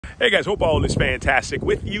Hey guys, hope all is fantastic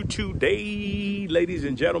with you today, ladies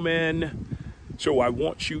and gentlemen. So I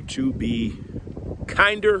want you to be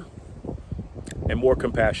kinder and more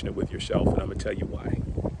compassionate with yourself. And I'm going to tell you why,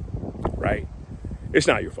 right? It's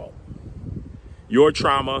not your fault. Your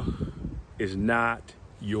trauma is not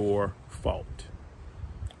your fault,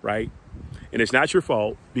 right? And it's not your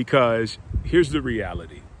fault because here's the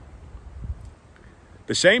reality.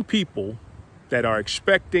 The same people that are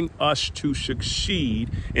expecting us to succeed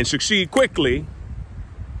and succeed quickly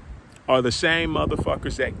are the same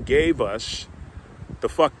motherfuckers that gave us the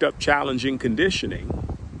fucked up challenging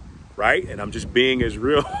conditioning, right? And I'm just being as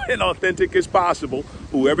real and authentic as possible,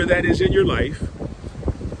 whoever that is in your life.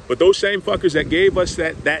 But those same fuckers that gave us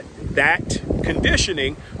that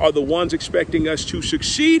conditioning are the ones expecting us to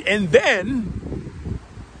succeed and then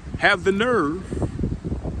have the nerve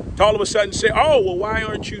to all of a sudden say, oh, well, why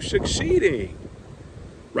aren't you succeeding?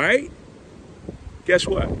 Right? Guess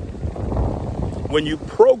what? When you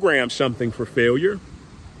program something for failure,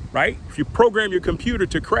 right? If you program your computer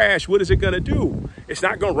to crash, what is it going to do? It's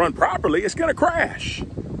not going to run properly. It's going to crash.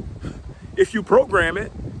 If you program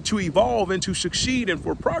it to evolve and to succeed and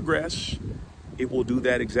for progress, it will do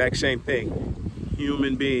that exact same thing.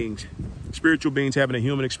 Human beings, spiritual beings having a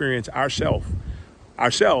human experience, ourselves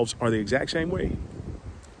are the exact same way.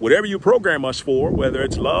 Whatever you program us for, whether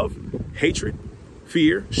it's love, hatred,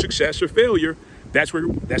 fear, success, or failure, that's what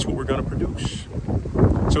we're going to produce.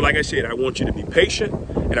 So like I said, I want you to be patient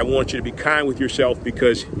and I want you to be kind with yourself,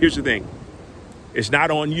 because here's the thing. It's not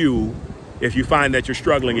on you if you find that you're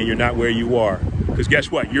struggling and you're not where you are. Because guess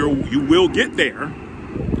what? You will get there,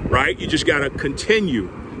 right? You just got to continue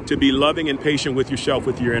to be loving and patient with yourself,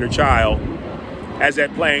 with your inner child, as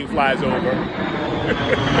that plane flies over.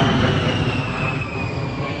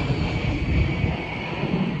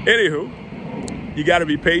 Anywho, you got to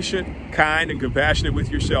be patient, kind, and compassionate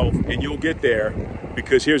with yourself, and you'll get there.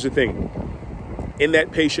 Because here's the thing. In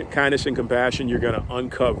that patient kindness and compassion, you're going to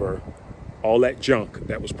uncover all that junk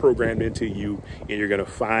that was programmed into you, and you're going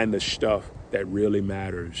to find the stuff that really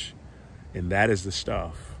matters. And that is the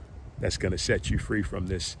stuff that's going to set you free from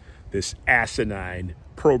this asinine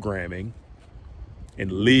programming and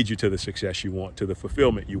lead you to the success you want, to the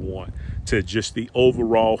fulfillment you want, to just the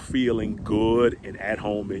overall feeling good and at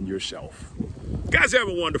home in yourself. Guys, have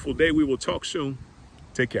a wonderful day. We will talk soon.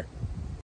 Take care.